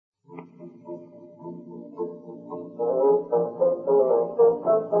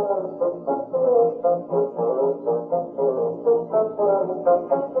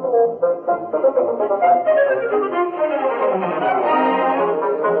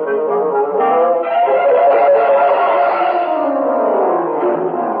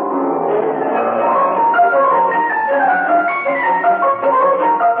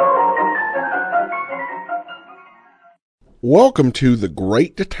Welcome to the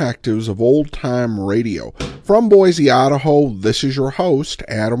Great Detectives of Old Time Radio. From Boise, Idaho, this is your host,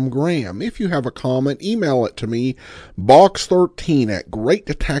 Adam Graham. If you have a comment, email it to me,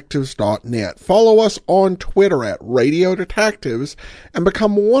 box13@greatdetectives.net. Follow us on Twitter at Radio Detectives and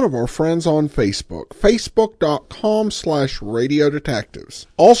become one of our friends on Facebook, facebook.com/Radio Detectives.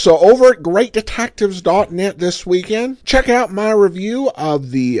 Also, over at greatdetectives.net this weekend, check out my review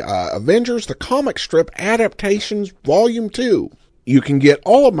of the Avengers, the comic strip adaptations, Volume 2. You can get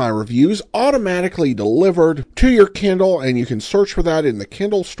all of my reviews automatically delivered to your Kindle, and you can search for that in the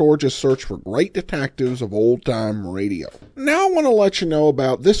Kindle store. Just search for Great Detectives of Old Time Radio. Now I want to let you know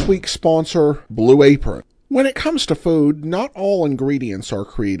about this week's sponsor, Blue Apron. When it comes to food, not all ingredients are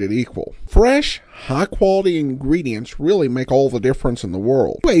created equal. Fresh, high-quality ingredients really make all the difference in the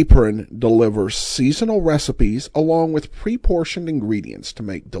world. Blue Apron delivers seasonal recipes along with pre-portioned ingredients to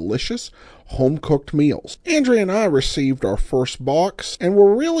make delicious, home-cooked meals. Andrea and I received our first box and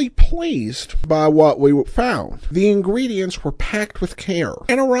were really pleased by what we found. The ingredients were packed with care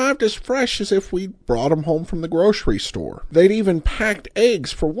and arrived as fresh as if we'd brought them home from the grocery store. They'd even packed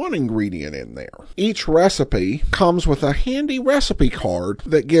eggs for one ingredient in there. Each recipe comes with a handy recipe card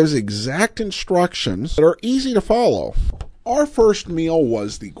that gives exact instructions that are easy to follow. Our first meal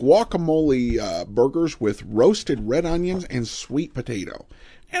was the guacamole burgers with roasted red onions and sweet potato.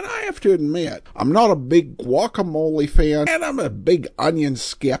 And I have to admit, I'm not a big guacamole fan, and I'm a big onion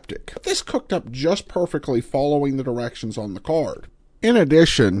skeptic. But this cooked up just perfectly following the directions on the card. In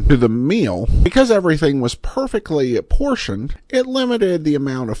addition to the meal, because everything was perfectly portioned, it limited the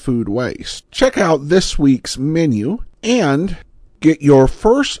amount of food waste. Check out this week's menu and get your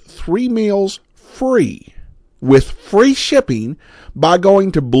first 3 meals free with free shipping by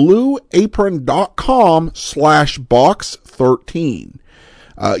going to blueapron.com/box13.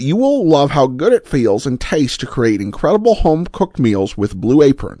 You will love how good it feels and tastes to create incredible home-cooked meals with Blue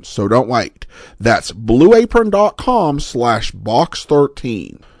Apron, so don't wait. That's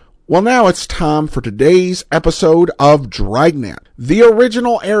blueapron.com/box13. Well, now it's time for today's episode of Dragnet. The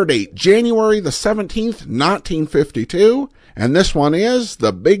original air date, January the 17th, 1952, and this one is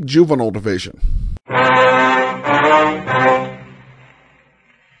the Big Juvenile Division.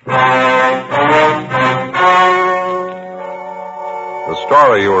 The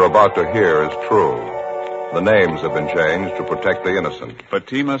story you are about to hear is true. The names have been changed to protect the innocent.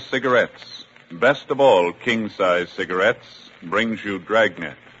 Fatima Cigarettes, best of all king-size cigarettes, brings you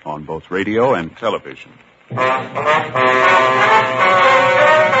Dragnet on both radio and television.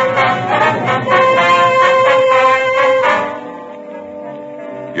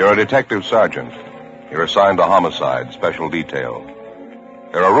 You're a detective sergeant. You're assigned to homicide, special detail.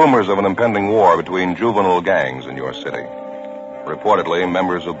 There are rumors of an impending war between juvenile gangs in your city. Reportedly,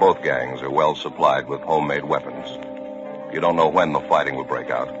 members of both gangs are well supplied with homemade weapons. You don't know when the fighting will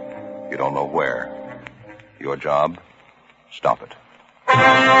break out. You don't know where. Your job? Stop it.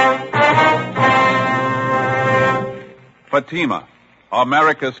 Fatima,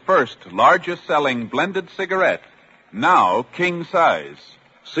 America's first largest-selling blended cigarette, now king-size.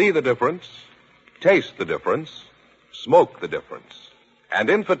 See the difference, taste the difference, smoke the difference.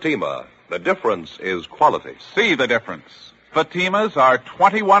 And in Fatima, the difference is quality. See the difference. Fatimas are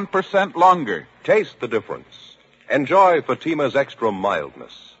 21% longer. Taste the difference. Enjoy Fatima's extra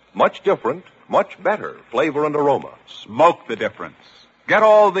mildness. Much different, much better flavor and aroma. Smoke the difference. Get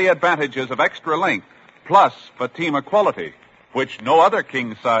all the advantages of extra length, plus Fatima quality, which no other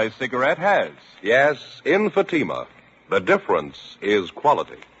king-size cigarette has. Yes, in Fatima, the difference is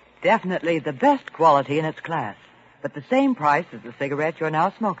quality. Definitely the best quality in its class, but the same price as the cigarette you're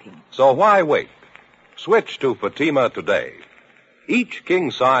now smoking. So why wait? Switch to Fatima today. Each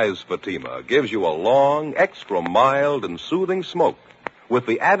king-size Fatima gives you a long, extra mild and soothing smoke with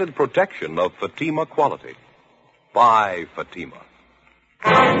the added protection of Fatima quality. Buy Fatima.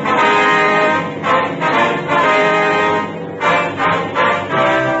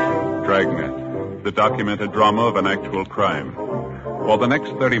 Dragnet, the documented drama of an actual crime. For the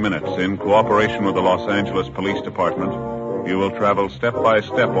next 30 minutes, in cooperation with the Los Angeles Police Department, you will travel step by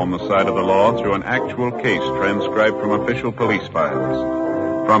step on the side of the law through an actual case transcribed from official police files.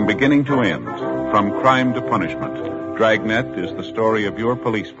 From beginning to end, from crime to punishment, Dragnet is the story of your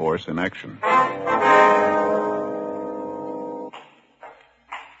police force in action.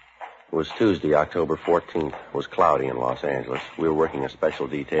 It was Tuesday, October 14th. It was cloudy in Los Angeles. We were working a special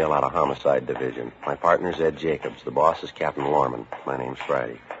detail out of Homicide Division. My partner's Ed Jacobs. The boss is Captain Lorman. My name's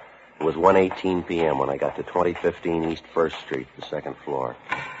Friday. It was 1:18 p.m. when I got to 2015 East 1st Street, the second floor.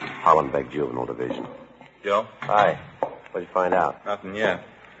 Hollenbeck Juvenile Division. Joe? Hi. What'd you find out? Nothing yet.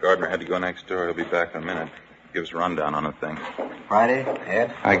 Gardner had to go next door. He'll be back in a minute. Give us a rundown on the thing. Friday,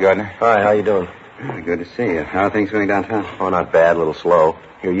 Ed. Hi, Gardner. Hi, how you doing? Good to see you. How are things going downtown? Oh, not bad, a little slow.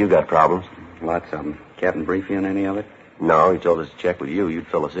 Hear you got problems. Lots of them. Captain brief you on any of it? No, he told us to check with you. You'd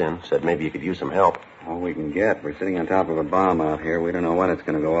fill us in. Said maybe you could use some help. All we can get. We're sitting on top of a bomb out here. We don't know when it's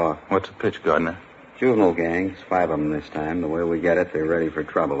going to go off. What's the pitch, Gardner? Juvenile gangs, 5 of them this time. The way we get it, they're ready for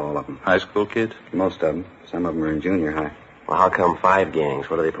trouble, all of them. High school kids? Most of them. Some of them are in junior high. Well, how come 5 gangs?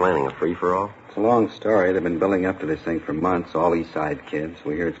 What are they planning, a free-for-all? It's a long story. They've been building up to this thing for months, all East Side kids.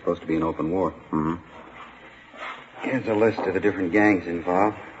 We hear it's supposed to be an open war. Mm-hmm. Here's a list of the different gangs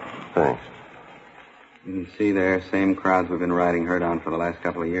involved. Thanks. You can see there, same crowds we've been riding herd on for the last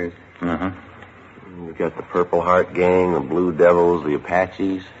couple of years. Uh-huh. We've got the Purple Heart Gang, the Blue Devils, the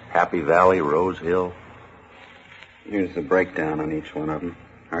Apaches, Happy Valley, Rose Hill. Here's the breakdown on each one of them.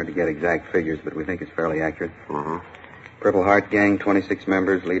 Hard to get exact figures, but we think it's fairly accurate. Mm-hmm. Purple Heart Gang, 26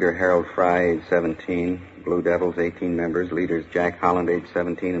 members. Leader Harold Fry, age 17. Blue Devils, 18 members. Leaders Jack Holland, age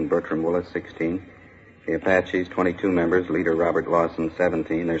 17, and Bertram Willis, 16. The Apaches, 22 members. Leader Robert Lawson,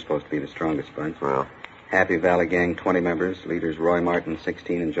 17. They're supposed to be the strongest bunch. Well, Happy Valley Gang, 20 members. Leaders Roy Martin,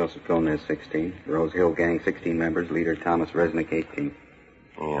 16, and Joseph Gomez, 16. Rose Hill Gang, 16 members. Leader Thomas Resnick, 18.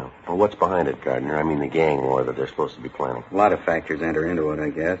 yeah. Well, what's behind it, Gardner? I mean the gang war that they're supposed to be planning. A lot of factors enter into it, I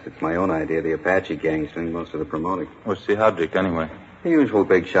guess. It's my own idea. The Apache Gang's doing most of the promoting. What's the object, anyway? The usual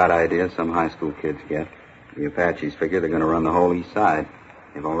big shot ideas some high school kids get. The Apaches figure they're going to run the whole east side.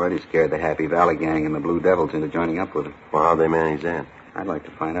 They've already scared the Happy Valley Gang and the Blue Devils into joining up with them. Well, how'd they manage that? I'd like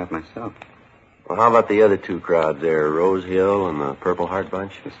to find out myself. Well, how about the other 2 crowds there, Rose Hill and the Purple Heart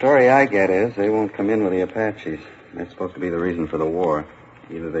Bunch? The story I get is they won't come in with the Apaches. That's supposed to be the reason for the war.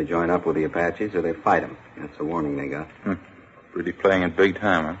 Either they join up with the Apaches or they fight them. That's the warning they got. Really playing it big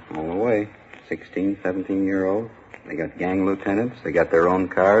time, huh? All the way. 16, 17-year-olds. They got gang lieutenants. They got their own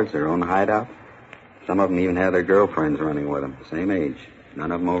cars, their own hideout. Some of them even have their girlfriends running with them, same age.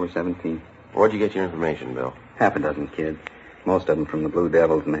 None of them over 17. Where'd you get your information, Bill? Half a dozen kids. Most of them from the Blue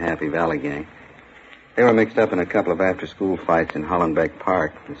Devils and the Happy Valley Gang. They were mixed up in a couple of after-school fights in Hollenbeck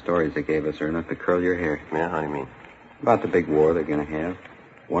Park. The stories they gave us are enough to curl your hair. Yeah, how do you mean? About the big war they're going to have.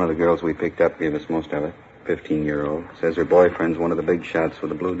 One of the girls we picked up gave us most of it. 15-year-old. Says her boyfriend's one of the big shots with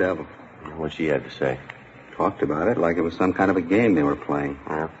the Blue Devil. What'd she have to say? Talked about it like it was some kind of a game they were playing.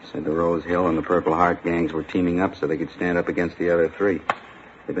 Yeah. Said the Rose Hill and the Purple Heart gangs were teaming up so they could stand up against the other 3.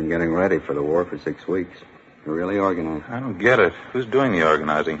 They've been getting ready for the war for 6 weeks. They're really organized. I don't get it. Who's doing the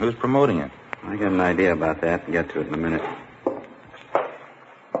organizing? Who's promoting it? I got an idea about that. We'll get to it in a minute.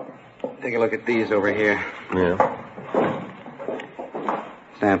 Take a look at these over here. Yeah.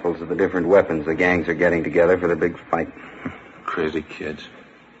 Samples of the different weapons the gangs are getting together for the big fight. Crazy kids.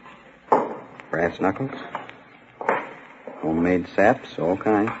 Brass knuckles. Homemade saps, all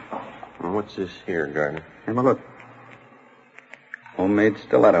kinds. Well, what's this here, Gardner? Have a look. Homemade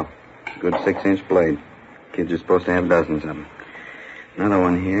stiletto. Good 6-inch blade. Kids are supposed to have dozens of them. Another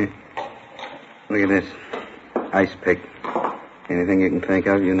one here. Look at this. Ice pick. Anything you can think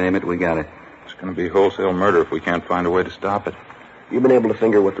of, you name it, we got it. It's going to be wholesale murder if we can't find a way to stop it. You been able to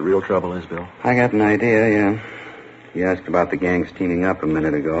figure what the real trouble is, Bill? I got an idea, yeah. You asked about the gangs teaming up a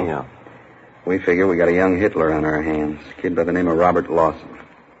minute ago. Yeah. We figure we got a young Hitler on our hands. A kid by the name of Robert Lawson.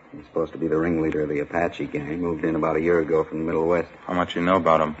 He's supposed to be the ringleader of the Apache gang. Moved in about a year ago from the Middle West. How much you know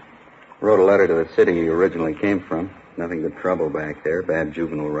about him? Wrote a letter to the city he originally came from. Nothing but trouble back there. Bad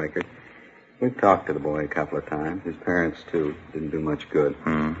juvenile record. We've talked to the boy a couple of times. His parents, too. Didn't do much good.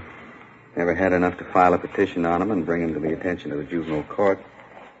 Never had enough to file a petition on him and bring him to the attention of the juvenile court.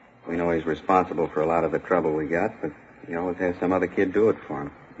 We know he's responsible for a lot of the trouble we got, but he always has some other kid do it for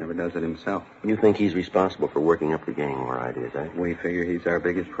him. Never does it himself. You think he's responsible for working up the gang war ideas, eh? We figure he's our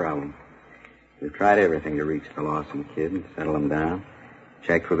biggest problem. We've tried everything to reach the Lawson kid and settle him down.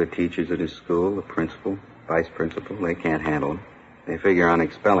 Checked with the teachers at his school, the principal, vice principal. They can't handle him. They figure on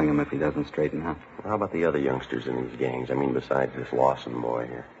expelling him if he doesn't straighten out. Well, how about the other youngsters in these gangs? I mean, besides this Lawson boy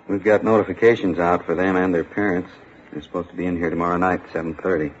here. We've got notifications out for them and their parents. They're supposed to be in here tomorrow night at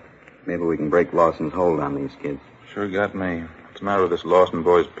 7:30. Maybe we can break Lawson's hold on these kids. Sure got me. What's the matter with this Lawson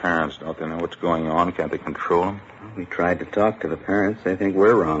boy's parents? Don't they know what's going on? Can't they control him? Well, we tried to talk to the parents. They think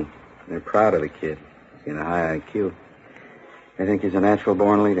we're wrong. They're proud of the kid. He's got a high IQ. They think he's a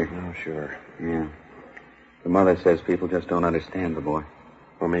natural-born leader. Oh, sure. Yeah. The mother says people just don't understand the boy.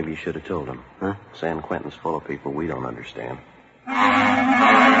 Well, maybe you should have told him. Huh? San Quentin's full of people we don't understand.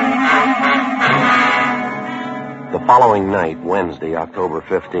 The following night, Wednesday, October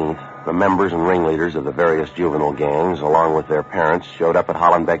 15th, the members and ringleaders of the various juvenile gangs, along with their parents, showed up at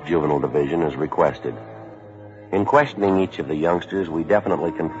Hollenbeck Juvenile Division as requested. In questioning each of the youngsters, we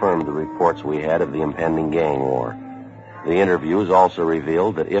definitely confirmed the reports we had of the impending gang war. The interviews also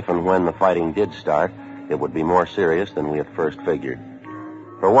revealed that if and when the fighting did start, it would be more serious than we at first figured.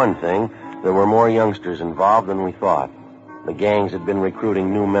 For one thing, there were more youngsters involved than we thought. The gangs had been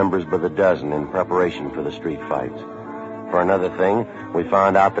recruiting new members by the dozen in preparation for the street fights. For another thing, we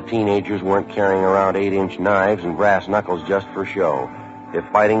found out the teenagers weren't carrying around 8-inch knives and brass knuckles just for show. If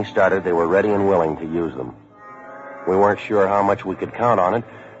fighting started, they were ready and willing to use them. We weren't sure how much we could count on it,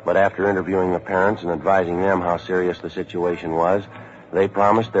 but after interviewing the parents and advising them how serious the situation was, they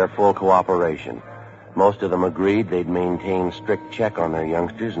promised their full cooperation. Most of them agreed they'd maintain strict check on their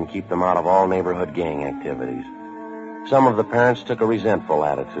youngsters and keep them out of all neighborhood gang activities. Some of the parents took a resentful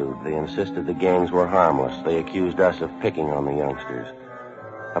attitude. They insisted the gangs were harmless. They accused us of picking on the youngsters.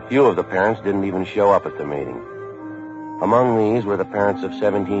 A few of the parents didn't even show up at the meeting. Among these were the parents of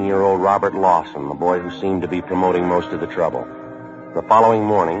 17-year-old Robert Lawson, the boy who seemed to be promoting most of the trouble. The following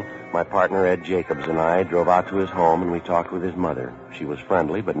morning, my partner Ed Jacobs and I drove out to his home and we talked with his mother. She was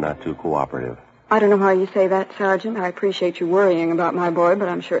friendly but not too cooperative. I don't know why you say that, Sergeant. I appreciate you worrying about my boy, but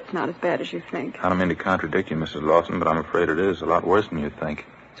I'm sure it's not as bad as you think. I don't mean to contradict you, Mrs. Lawson, but I'm afraid it is a lot worse than you think.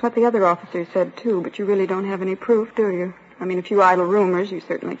 It's what the other officers said, too, but you really don't have any proof, do you? I mean, if you idle rumors, you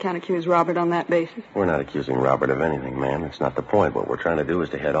certainly can't accuse Robert on that basis. We're not accusing Robert of anything, ma'am. It's not the point. What we're trying to do is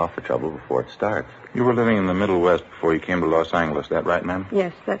to head off the trouble before it starts. You were living in the Middle West before you came to Los Angeles, that right, ma'am?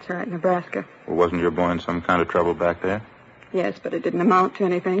 Yes, that's right, Nebraska. Well, wasn't your boy in some kind of trouble back there? Yes, but it didn't amount to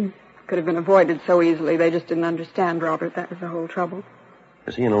anything. Could have been avoided so easily. They just didn't understand Robert. That was the whole trouble.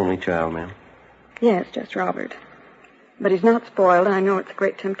 Is he an only child, ma'am? Yes, just Robert. But he's not spoiled. I know it's a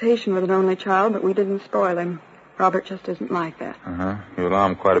great temptation with an only child, but we didn't spoil him. Robert just isn't like that. Uh-huh. You allow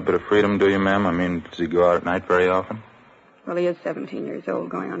him quite a bit of freedom, do you, ma'am? I mean, does he go out at night very often? Well, he is 17 years old,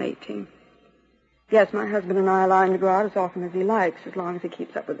 going on 18. Yes, my husband and I allow him to go out as often as he likes, as long as he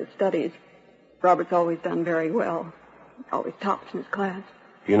keeps up with his studies. Robert's always done very well. Always tops in his class.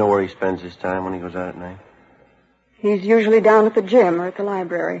 Do you know where he spends his time when he goes out at night? He's usually down at the gym or at the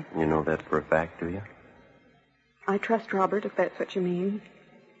library. You know that for a fact, do you? I trust Robert, if that's what you mean.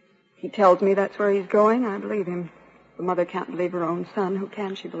 He tells me that's where he's going. I believe him. The mother can't believe her own son. Who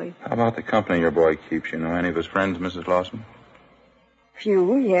can she believe? How about the company your boy keeps? You know any of his friends, Mrs. Lawson?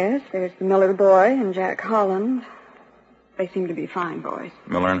 Few, yes. There's the Miller boy and Jack Holland. They seem to be fine boys.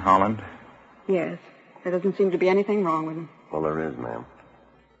 Miller and Holland? Yes. There doesn't seem to be anything wrong with them. Well, there is, ma'am.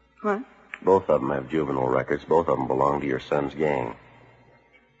 What? Both of them have juvenile records. Both of them belong to your son's gang.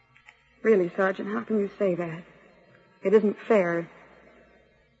 Really, Sergeant, how can you say that? It isn't fair.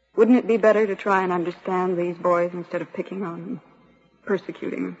 Wouldn't it be better to try and understand these boys instead of picking on them,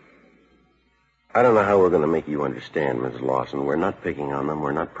 persecuting them? I don't know how we're going to make you understand, Mrs. Lawson. We're not picking on them.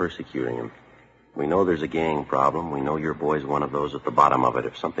 We're not persecuting them. We know there's a gang problem. We know your boy's one of those at the bottom of it.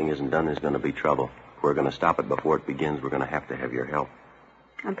 If something isn't done, there's going to be trouble. If we're going to stop it before it begins, we're going to have your help.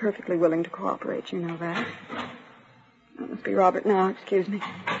 I'm perfectly willing to cooperate. You know that. That must be Robert now. Excuse me.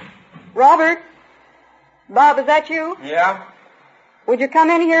 Robert? Bob, is that you? Yeah? Would you come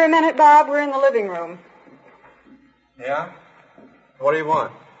in here a minute, Bob? We're in the living room. Yeah? What do you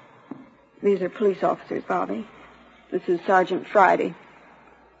want? These are police officers, Bobby. This is Sergeant Friday.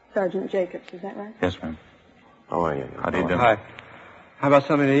 Sergeant Jacobs, is that right? Yes, ma'am. How are you? How do you do? Hi. How about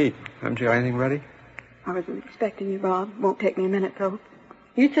something to eat? Haven't you got anything ready? I wasn't expecting you, Bob. Won't take me a minute, though.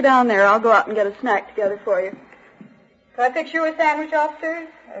 You sit down there. I'll go out and get a snack together for you. Can I fix you a sandwich, officer?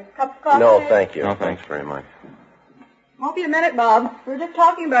 A cup of coffee? No, thank you. No, Thanks very much. Won't be a minute, Bob. We were just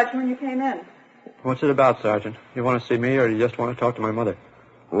talking about you when you came in. What's it about, Sergeant? You want to see me, or do you just want to talk to my mother?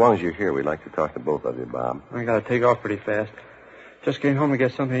 As long as you're here, we'd like to talk to both of you, Bob. I got to take off pretty fast. Just came home to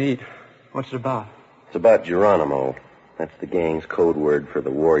get something to eat. What's it about? It's about Geronimo. That's the gang's code word for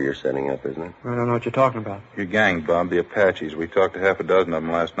the war you're setting up, isn't it? I don't know what you're talking about. Your gang, Bob, the Apaches. We talked to half a dozen of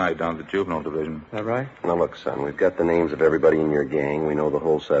them last night down at the Juvenile Division. Is that right? Now, look, son, we've got the names of everybody in your gang. We know the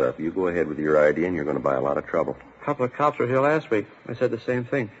whole setup. You go ahead with your idea, and you're going to buy a lot of trouble. A couple of cops were here last week. They said the same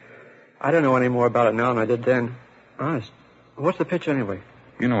thing. I don't know any more about it now than I did then. Honest. What's the pitch anyway?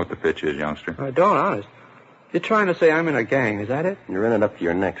 You know what the pitch is, youngster. I don't, honest. You're trying to say I'm in a gang, is that it? You're in it up to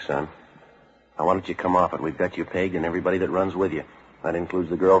your neck, son. Now, why don't you come off it? We've got you pegged and everybody that runs with you. That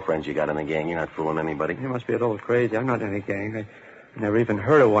includes the girlfriends you got in the gang. You're not fooling anybody. You must be a little crazy. I'm not in any gang. I never even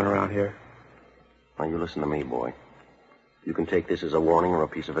heard of one around here. Now, you listen to me, boy. You can take this as a warning or a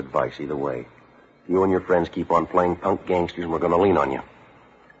piece of advice, either way. You and your friends keep on playing punk gangsters, and we're going to lean on you.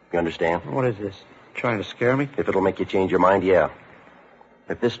 You understand? What is this? Trying to scare me? If it'll make you change your mind, yeah.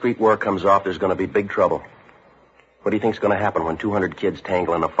 If this street war comes off, there's going to be big trouble. What do you think's going to happen when 200 kids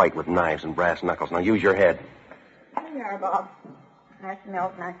tangle in a fight with knives and brass knuckles? Now, use your head. Here you are, Bob. Nice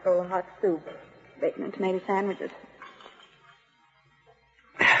milk, nice bowl of hot soup. Bacon and tomato sandwiches.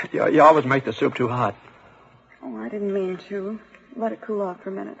 You always make the soup too hot. Oh, I didn't mean to. Let it cool off for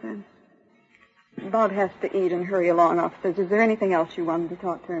a minute, then. Bob has to eat and hurry along, officers. Is there anything else you wanted to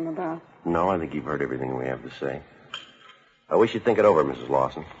talk to him about? No, I think you've heard everything we have to say. I wish you'd think it over, Mrs.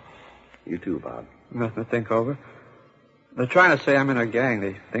 Lawson. You too, Bob. Nothing to think over. They're trying to say I'm in a gang.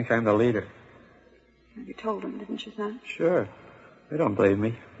 They think I'm the leader. You told them, didn't you, son? Sure. They don't believe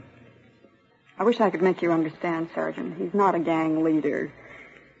me. I wish I could make you understand, Sergeant. He's not a gang leader.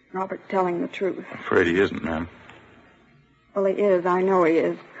 Robert's telling the truth. I'm afraid he isn't, ma'am. Well, he is. I know he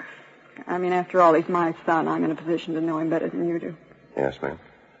is. I mean, after all, he's my son. I'm in a position to know him better than you do. Yes, ma'am.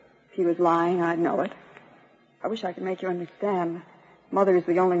 If he was lying, I'd know it. I wish I could make you understand. Mother's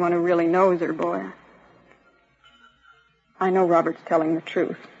the only one who really knows her boy. I know Robert's telling the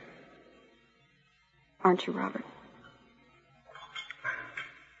truth. Aren't you, Robert?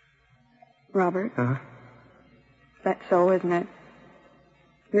 Robert? Huh? That's so, isn't it?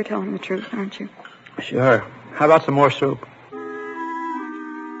 You're telling the truth, aren't you? Sure. How about some more soup?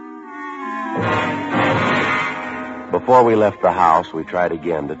 Before we left the house, we tried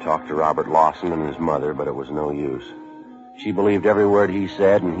again to talk to Robert Lawson and his mother, but it was no use. She believed every word he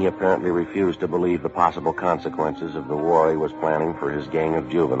said, and he apparently refused to believe the possible consequences of the war he was planning for his gang of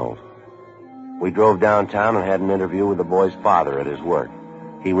juveniles. We drove downtown and had an interview with the boy's father at his work.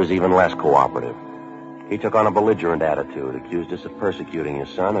 He was even less cooperative. He took on a belligerent attitude, accused us of persecuting his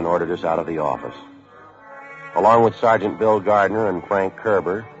son, and ordered us out of the office. Along with Sergeant Bill Gardner and Frank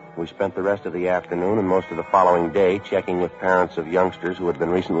Kerber, we spent the rest of the afternoon and most of the following day checking with parents of youngsters who had been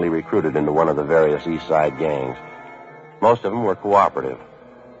recently recruited into one of the various East Side gangs. Most of them were cooperative.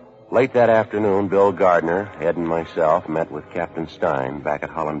 Late that afternoon, Bill Gardner, Ed, and myself met with Captain Stein back at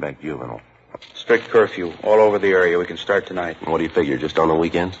Hollenbeck Juvenile. Strict curfew all over the area. We can start tonight. What do you figure, just on the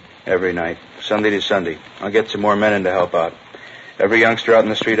weekends? Every night. Sunday to Sunday. I'll get some more men in to help out. Every youngster out in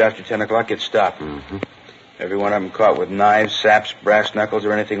the street after 10 o'clock gets stopped. Mm-hmm. Every one of them caught with knives, saps, brass knuckles,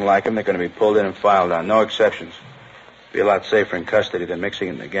 or anything like them, they're going to be pulled in and filed on. No exceptions. Be a lot safer in custody than mixing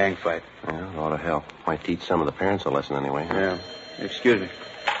in the gang fight. Yeah, a lot of help. Might teach some of the parents a lesson anyway. Huh? Yeah. Excuse me.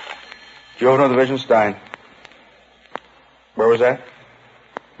 Juvenile Division, Stein. Where was that?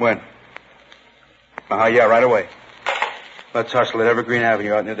 When? Yeah, right away. Let's hustle at Evergreen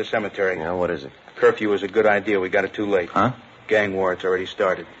Avenue out near the cemetery. Yeah, what is it? Curfew was a good idea. We got it too late. Huh? Gang war, it's already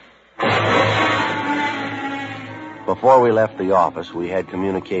started. Before we left the office, we had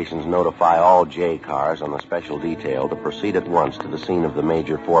communications notify all J cars on the special detail to proceed at once to the scene of the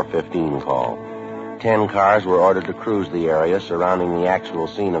Major 415 call. 10 cars were ordered to cruise the area surrounding the actual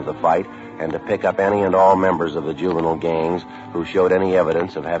scene of the fight and to pick up any and all members of the juvenile gangs who showed any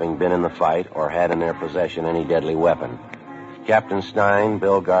evidence of having been in the fight or had in their possession any deadly weapon. Captain Stein,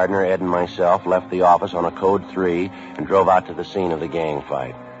 Bill Gardner, Ed, and myself left the office on a Code 3 and drove out to the scene of the gang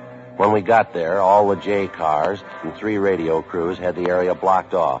fight. When we got there, all the J cars and 3 radio crews had the area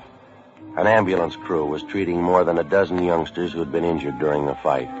blocked off. An ambulance crew was treating more than a dozen youngsters who had been injured during the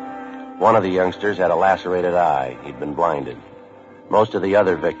fight. One of the youngsters had a lacerated eye. He'd been blinded. Most of the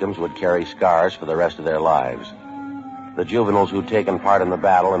other victims would carry scars for the rest of their lives. The juveniles who'd taken part in the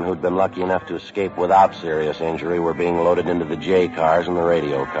battle and who'd been lucky enough to escape without serious injury were being loaded into the J cars and the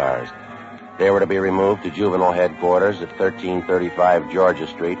radio cars. They were to be removed to juvenile headquarters at 1335 Georgia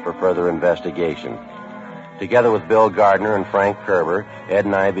Street for further investigation. Together with Bill Gardner and Frank Kerber, Ed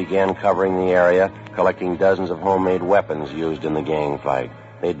and I began covering the area, collecting dozens of homemade weapons used in the gang fight.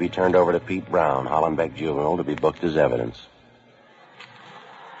 They'd be turned over to Pete Brown, Hollenbeck Juvenile, to be booked as evidence.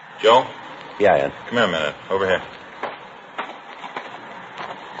 Joe? Yeah, Ed. Come here a minute. Over here.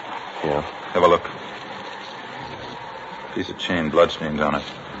 Yeah. Have a look. Piece of chain, bloodstains on it.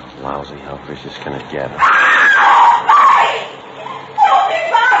 Lousy. How vicious can it get?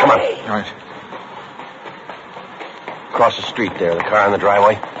 Come on. All right. Across the street there, the car in the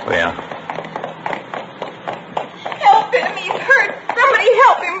driveway. Oh, yeah. Help him. He's hurt. Somebody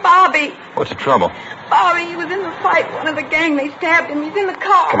help him, Bobby. What's the trouble? Bobby, he was in the fight. One of the gang, they stabbed him. He's in the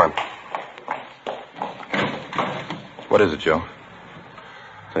car. Come on. What is it, Joe?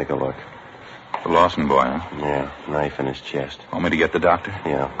 Take a look. The Lawson boy, huh? Yeah, knife in his chest. Want me to get the doctor?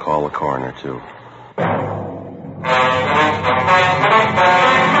 Yeah, call the coroner, too.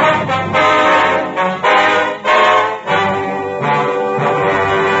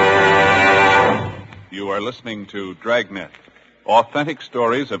 You are listening to Dragnet, authentic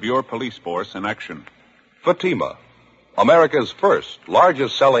stories of your police force in action. Fatima, America's first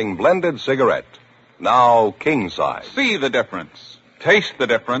largest-selling blended cigarette. Now king size. See the difference. Taste the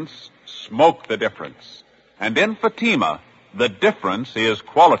difference. Smoke the difference. And in Fatima, the difference is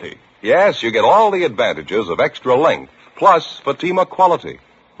quality. Yes, you get all the advantages of extra length, plus Fatima quality,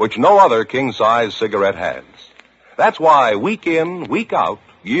 which no other king-size cigarette has. That's why week in, week out,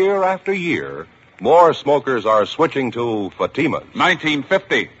 year after year, more smokers are switching to Fatimas.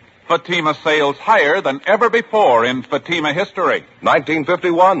 1950. Fatima sales higher than ever before in Fatima history.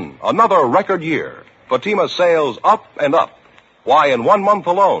 1951, another record year. Fatima sales up and up. Why, in 1 month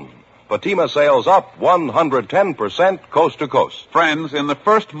alone, Fatima sales up 110% coast to coast. Friends, in the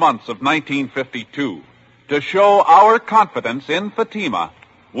first months of 1952, to show our confidence in Fatima,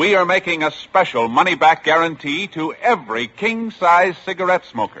 we are making a special money-back guarantee to every king-size cigarette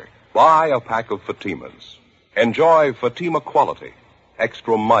smoker. Buy a pack of Fatimas. Enjoy Fatima quality,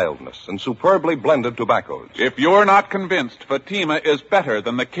 extra mildness, and superbly blended tobaccos. If you're not convinced Fatima is better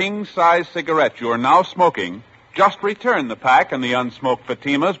than the king-size cigarette you're now smoking, just return the pack and the unsmoked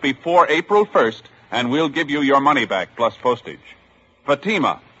Fatimas before April 1st, and we'll give you your money back plus postage.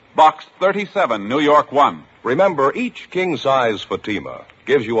 Fatima, Box 37, New York 1. Remember, each king-size Fatima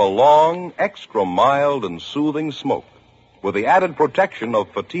gives you a long, extra mild, and soothing smoke with the added protection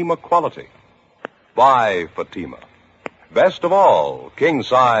of Fatima quality. Buy Fatima. Best of all,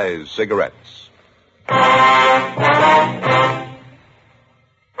 king-size cigarettes.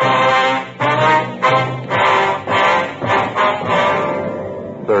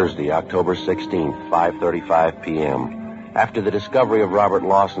 Thursday, October 16th, 5:35 p.m. After the discovery of Robert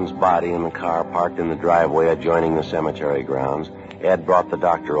Lawson's body in the car parked in the driveway adjoining the cemetery grounds, Ed brought the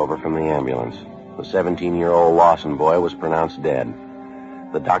doctor over from the ambulance. The 17-year-old Lawson boy was pronounced dead.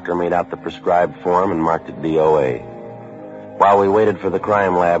 The doctor made out the prescribed form and marked it DOA. While we waited for the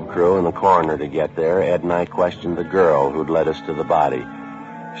crime lab crew and the coroner to get there, Ed and I questioned the girl who'd led us to the body.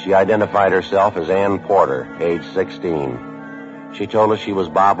 She identified herself as Ann Porter, age 16. She told us she was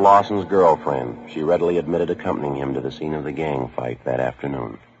Bob Lawson's girlfriend. She readily admitted accompanying him to the scene of the gang fight that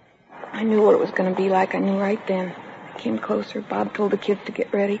afternoon. I knew what it was going to be like. I knew right then. I came closer. Bob told the kids to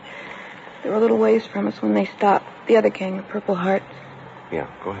get ready. They were a little ways from us when they stopped. The other gang, the Purple Hearts. Yeah,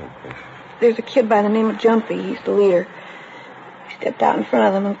 go ahead, please. There's a kid by the name of Jumpy. He's the leader. He stepped out in front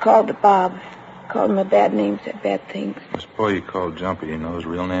of them and called to Bob. Called him a bad name, said bad things. This boy you called Jumpy, you know his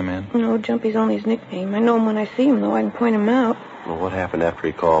real name, Ann? No, Jumpy's only his nickname. I know him when I see him, though. I can point him out. Well, what happened after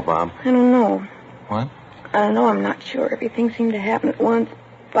he called, Bob? I don't know. What? I don't know. I'm not sure. Everything seemed to happen at once.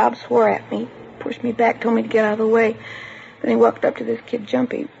 Bob swore at me, pushed me back, told me to get out of the way. Then he walked up to this kid,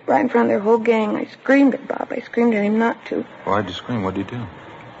 Jumpy, right in front of their whole gang. I screamed at Bob. I screamed at him not to. Why'd you scream? What'd you do?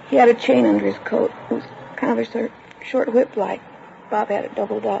 He had a chain under his coat. It was kind of a sort of short whip-like. Bob had it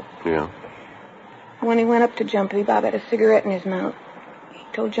doubled up. Yeah. When he went up to Jumpy, Bob had a cigarette in his mouth. He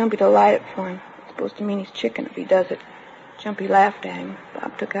told Jumpy to light it for him. It's supposed to mean he's chicken if he does it. Jumpy laughed at him.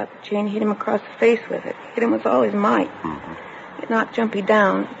 Bob took out the chain, hit him across the face with it. Hit him with all his might. Mm-hmm. It knocked Jumpy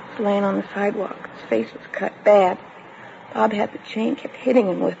down. He was laying on the sidewalk. His face was cut bad. Bob had the chain, kept hitting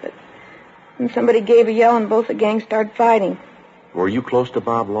him with it. And somebody gave a yell, and both the gangs started fighting. Were you close to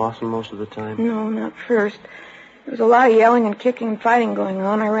Bob Lawson most of the time? No, not first. There was a lot of yelling and kicking and fighting going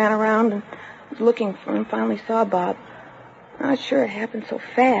on. I ran around and was looking for him. Finally saw Bob. I'm not sure it happened so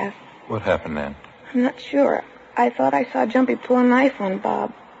fast. What happened then? I'm not sure. I thought I saw Jumpy pull a knife on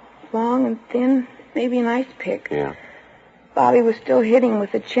Bob. Long and thin, maybe an ice pick. Yeah. Bobby was still hitting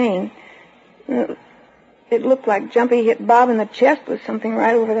with the chain. It looked like Jumpy hit Bob in the chest with something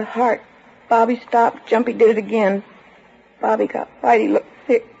right over the heart. Bobby stopped. Jumpy did it again. Bobby got white. He looked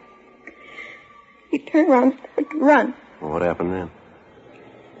sick. He turned around and started to run. Well, what happened then?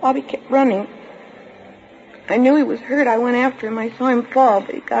 Bobby kept running. I knew he was hurt. I went after him. I saw him fall,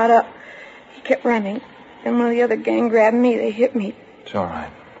 but he got up. He kept running. Then one of the other gang grabbed me. They hit me. It's all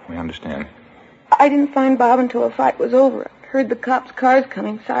right. We understand. I didn't find Bob until the fight was over. I heard the cops' cars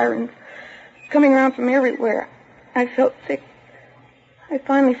coming, sirens, coming around from everywhere. I felt sick. I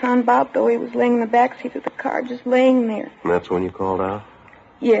finally found Bob, though. He was laying in the back seat of the car, just laying there. And that's when you called out?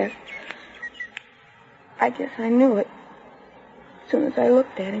 Yes. I guess I knew it. As soon as I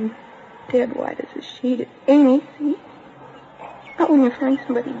looked at him, dead white as a sheet. It ain't easy. Not when you find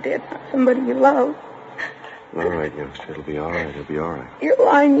somebody dead, not somebody you love. All right, youngster. It'll be all right. It'll be all right. You're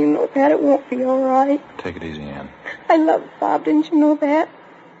lying. You know that. It won't be all right. Take it easy, Ann. I loved Bob. Didn't you know that?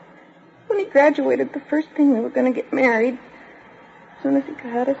 When he graduated, the first thing we were going to get married. As soon as he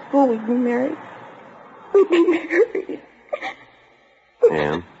got out of school, we'd be married. We'd be married.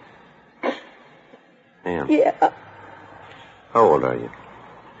 Ann? Ann? Yeah. How old are you?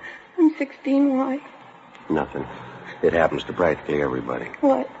 I'm 16. Why? Nothing. It happens to practically everybody.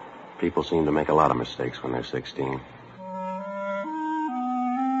 What? People seem to make a lot of mistakes when they're 16.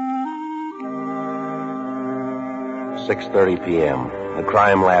 6:30 p.m. The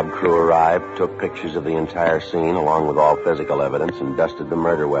crime lab crew arrived, took pictures of the entire scene along with all physical evidence, and dusted the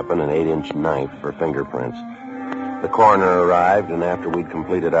murder weapon, an 8-inch knife, for fingerprints. The coroner arrived, and after we'd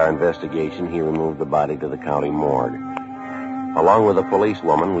completed our investigation, he removed the body to the county morgue. Along with a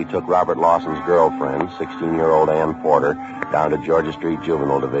policewoman, we took Robert Lawson's girlfriend, 16-year-old Ann Porter, down to Georgia Street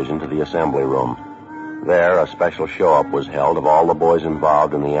Juvenile Division to the assembly room. There, a special show-up was held of all the boys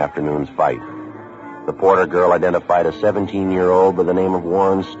involved in the afternoon's fight. The Porter girl identified a 17-year-old by the name of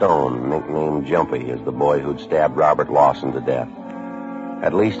Warren Stone, nicknamed Jumpy, as the boy who'd stabbed Robert Lawson to death.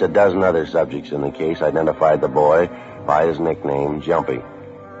 At least a dozen other subjects in the case identified the boy by his nickname, Jumpy.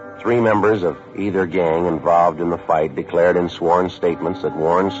 3 members of either gang involved in the fight declared in sworn statements that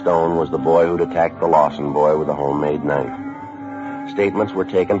Warren Stone was the boy who'd attacked the Lawson boy with a homemade knife. Statements were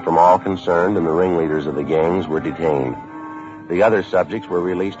taken from all concerned, and the ringleaders of the gangs were detained. The other subjects were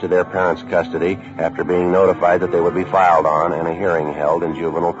released to their parents' custody after being notified that they would be filed on and a hearing held in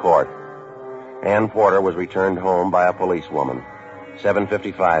juvenile court. Ann Porter was returned home by a policewoman.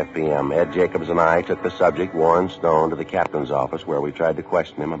 7:55 p.m., Ed Jacobs and I took the subject, Warren Stone, to the captain's office where we tried to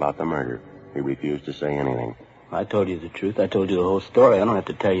question him about the murder. He refused to say anything. I told you the truth. I told you the whole story. I don't have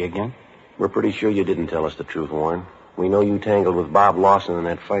to tell you again. We're pretty sure you didn't tell us the truth, Warren. We know you tangled with Bob Lawson in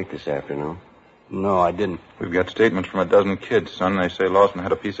that fight this afternoon. No, I didn't. We've got statements from a dozen kids, son. They say Lawson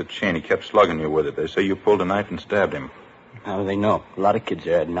had a piece of chain. He kept slugging you with it. They say you pulled a knife and stabbed him. How do they know? A lot of kids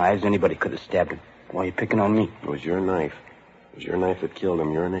there had knives. Anybody could have stabbed him. Why are you picking on me? It was your knife. It was your knife that killed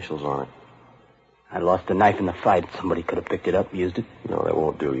him. Your initials on it. I lost the knife in the fight. Somebody could have picked it up, used it. No, that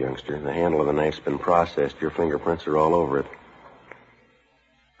won't do, youngster. The handle of the knife's been processed. Your fingerprints are all over it.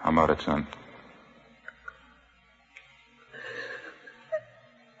 How about it, son?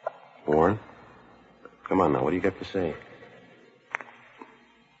 Warren? Come on now, what do you got to say?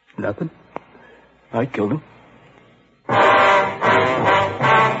 Nothing. I killed him.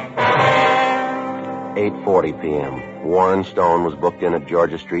 8:40 p.m. Warren Stone was booked in at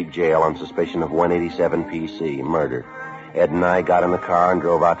Georgia Street Jail on suspicion of 187 PC, murder. Ed and I got in the car and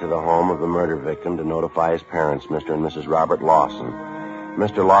drove out to the home of the murder victim to notify his parents, Mr. and Mrs. Robert Lawson.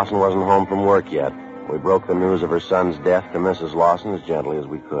 Mr. Lawson wasn't home from work yet. We broke the news of her son's death to Mrs. Lawson as gently as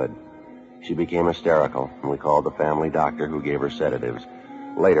we could. She became hysterical, and we called the family doctor, who gave her sedatives.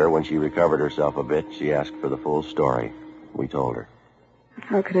 Later, when she recovered herself a bit, she asked for the full story. We told her.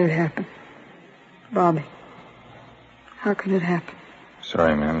 How could it happen? Bobby, how could it happen?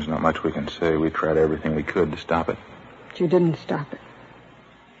 Sorry, ma'am. There's not much we can say. We tried everything we could to stop it. But you didn't stop it.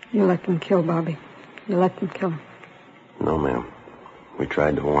 You let them kill Bobby. You let them kill him. No, ma'am. We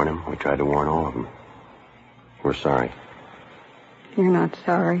tried to warn him. We tried to warn all of them. We're sorry. You're not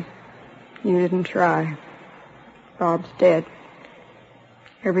sorry. You didn't try. Bob's dead.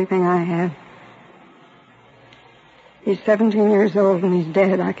 Everything I had. He's 17 years old and he's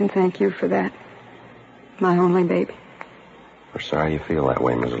dead. I can thank you for that. My only baby. We're sorry you feel that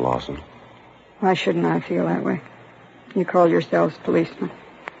way, Mrs. Lawson. Why shouldn't I feel that way? You call yourselves policemen.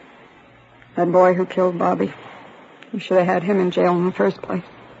 That boy who killed Bobby, you should have had him in jail in the first place.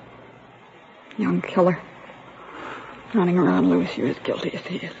 Young killer. Running around loose, you're as guilty as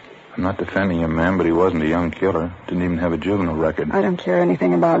he is. I'm not defending him, ma'am, but he wasn't a young killer. Didn't even have a juvenile record. I don't care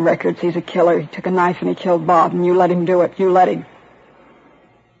anything about records. He's a killer. He took a knife and he killed Bob, and you let him do it. You let him.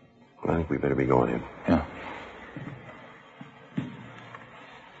 I think we better be going in. Yeah.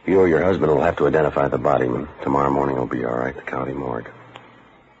 You or your husband will have to identify the body, and tomorrow morning will be all right, the county morgue.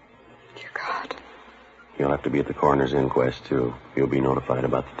 Dear God. You'll have to be at the coroner's inquest, too. You'll be notified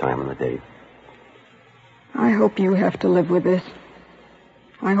about the time and the date. I hope you have to live with this.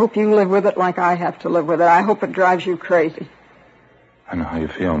 I hope you live with it like I have to live with it. I hope it drives you crazy. I know how you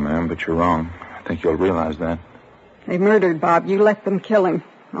feel, ma'am, but you're wrong. I think you'll realize that. They murdered Bob. You let them kill him.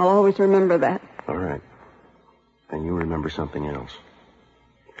 I'll always remember that. All right. And you remember something else.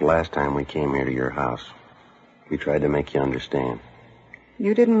 The last time we came here to your house, we tried to make you understand.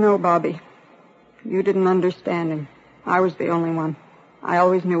 You didn't know Bobby. You didn't understand him. I was the only one. I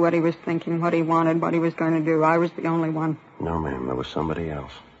always knew what he was thinking, what he wanted, what he was going to do. I was the only one. No, ma'am, there was somebody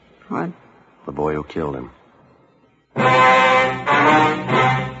else. What? The boy who killed him.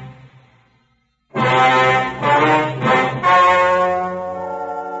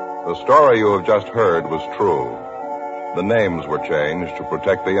 The story you have just heard was true. The names were changed to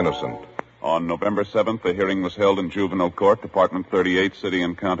protect the innocent. On November 7th, the hearing was held in Juvenile Court, Department 38, City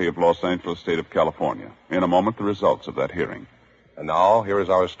and County of Los Angeles, State of California. In a moment, the results of that hearing. And now, here is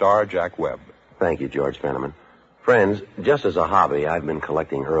our star, Jack Webb. Thank you, George Fenneman. Friends, just as a hobby, I've been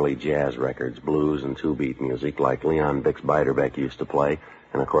collecting early jazz records, blues and two-beat music like Leon Bix Beiderbecke used to play,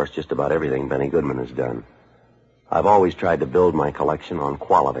 and of course just about everything Benny Goodman has done. I've always tried to build my collection on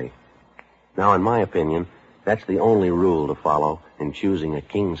quality. Now, in my opinion, that's the only rule to follow in choosing a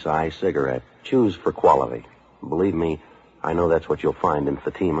king-size cigarette. Choose for quality. Believe me, I know that's what you'll find in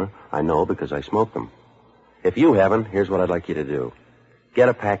Fatima. I know because I smoke them. If you haven't, here's what I'd like you to do. Get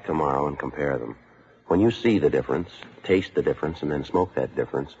a pack tomorrow and compare them. When you see the difference, taste the difference, and then smoke that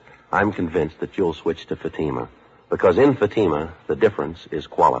difference, I'm convinced that you'll switch to Fatima. Because in Fatima, the difference is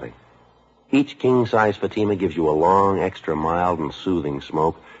quality. Each king-size Fatima gives you a long, extra mild and soothing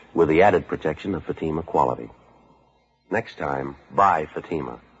smoke with the added protection of Fatima quality. Next time, buy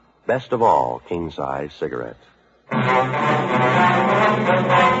Fatima. Best of all, king-size cigarettes.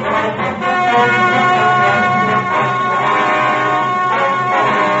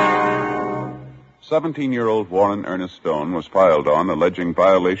 17-year-old Warren Ernest Stone was filed on alleging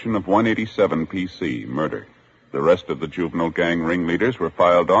violation of 187 PC, murder. The rest of the juvenile gang ringleaders were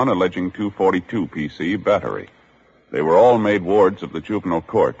filed on alleging 242 PC, battery. They were all made wards of the juvenile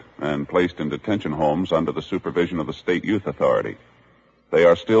court and placed in detention homes under the supervision of the State Youth Authority. They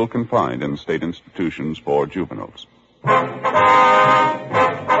are still confined in state institutions for juveniles.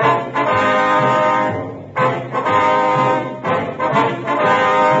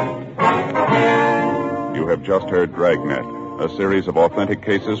 You have just heard Dragnet, a series of authentic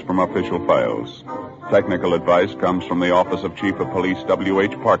cases from official files. Technical advice comes from the Office of Chief of Police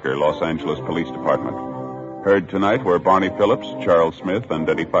W.H. Parker, Los Angeles Police Department. Heard tonight were Barney Phillips, Charles Smith, and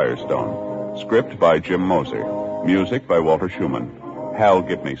Eddie Firestone. Script by Jim Moser. Music by Walter Schumann. Hal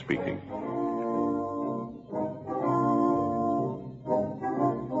Gibney speaking.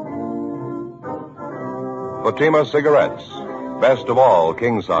 Fatima Cigarettes, best of all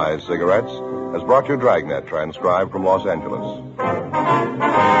king-size cigarettes, has brought you Dragnet, transcribed from Los Angeles.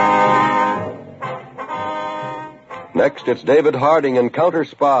 Next, it's David Harding and Counter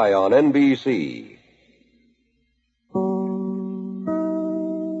Spy on NBC.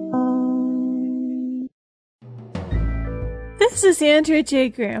 This is Andrea J.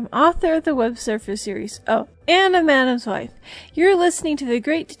 Graham, author of the Web Surfer series. Oh, and a Madam's Wife. You're listening to The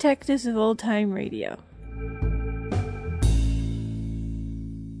Great Detectives of Old Time Radio.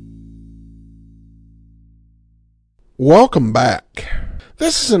 Welcome back.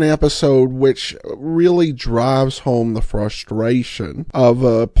 This is an episode which really drives home the frustration of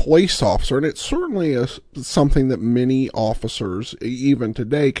a police officer, and it certainly is something that many officers, even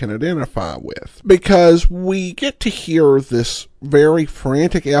today, can identify with. Because we get to hear this very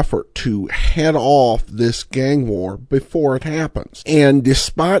frantic effort to head off this gang war before it happens. And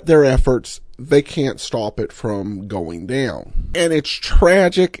despite their efforts, they can't stop it from going down. And it's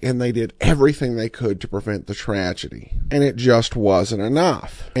tragic, and they did everything they could to prevent the tragedy. And it just wasn't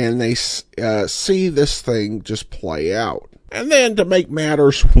enough. And they see this thing just play out. And then to make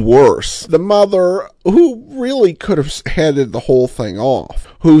matters worse, the mother, who really could have headed the whole thing off,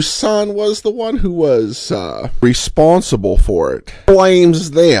 whose son was the one who was responsible for it, blames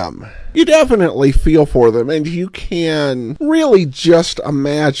them. You definitely feel for them, and you can really just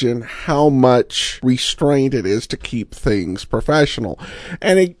imagine how much restraint it is to keep things professional.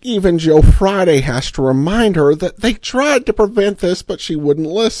 And even Joe Friday has to remind her that they tried to prevent this, but she wouldn't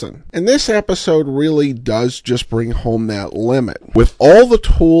listen. And this episode really does just bring home that limit. With all the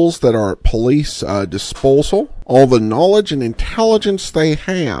tools that are at police disposal, all the knowledge and intelligence they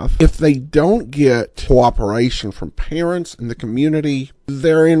have, if they don't get cooperation from parents and the community,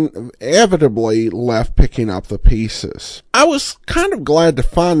 they're inevitably left picking up the pieces. I was kind of glad to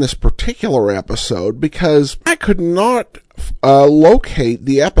find this particular episode because I could not locate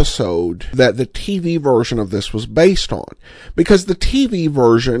the episode that the TV version of this was based on, because the TV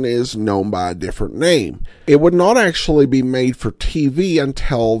version is known by a different name. It would not actually be made for TV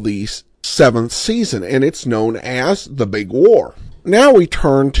until the 7th season, and it's known as The Big War. Now we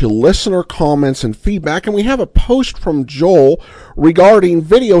turn to listener comments and feedback, and we have a post from Joel regarding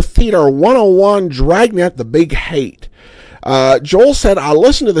Video Theater 101 Dragnet, The Big Hate. Joel said, I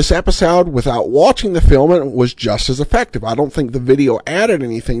listened to this episode without watching the film, and it was just as effective. I don't think the video added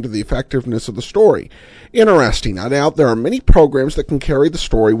anything to the effectiveness of the story. Interesting. I doubt there are many programs that can carry the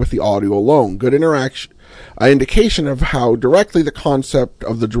story with the audio alone. Good indication of how directly the concept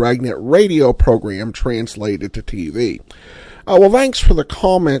of the Dragnet radio program translated to TV. Well, thanks for the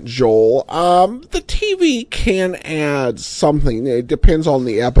comment, Joel. The TV can add something. It depends on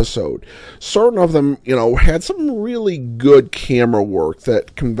the episode. Certain of them, had some really good camera work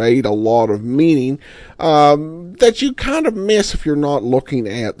that conveyed a lot of meaning that you kind of miss if you're not looking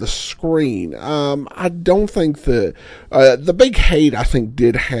at the screen. I don't think the Big Hate, I think,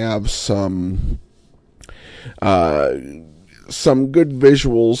 did have some some good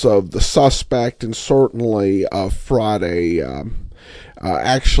visuals of the suspect, and certainly Friday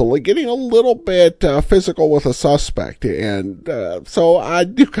actually getting a little bit physical with a suspect. And so I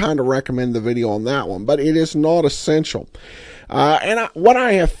do kind of recommend the video on that one, but it is not essential. What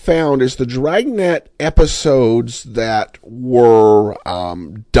I have found is the Dragnet episodes that were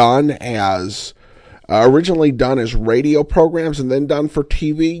originally done as radio programs and then done for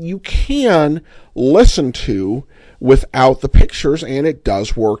TV, you can listen to without the pictures, and it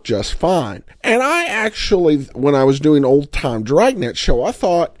does work just fine. And I actually, when I was doing Old Time Dragnet show, I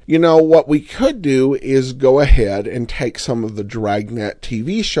thought, what we could do is go ahead and take some of the Dragnet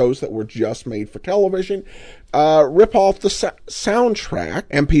TV shows that were just made for television, rip off the soundtrack,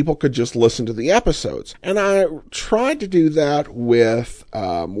 and people could just listen to the episodes. And I tried to do that with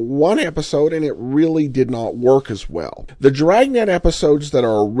one episode, and it really did not work as well. The Dragnet episodes that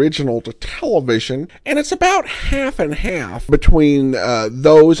are original to television, and it's about half and half between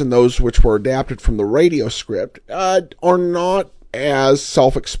those and those which were adapted from the radio script, are not as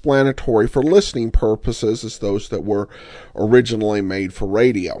self-explanatory for listening purposes as those that were originally made for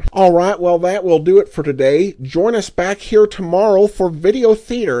radio. All right, well, that will do it for today. Join us back here tomorrow for Video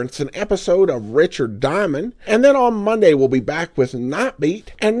Theater. It's an episode of Richard Diamond. And then on Monday, we'll be back with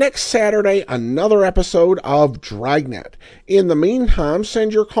Nightbeat. And next Saturday, another episode of Dragnet. In the meantime,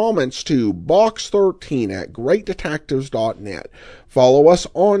 send your comments to box13@greatdetectives.net. Follow us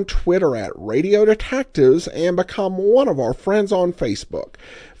on Twitter at Radio Detectives and become one of our friends on Facebook.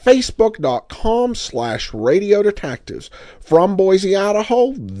 Facebook.com/Radio Detectives. From Boise,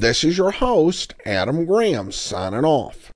 Idaho, this is your host, Adam Graham, signing off.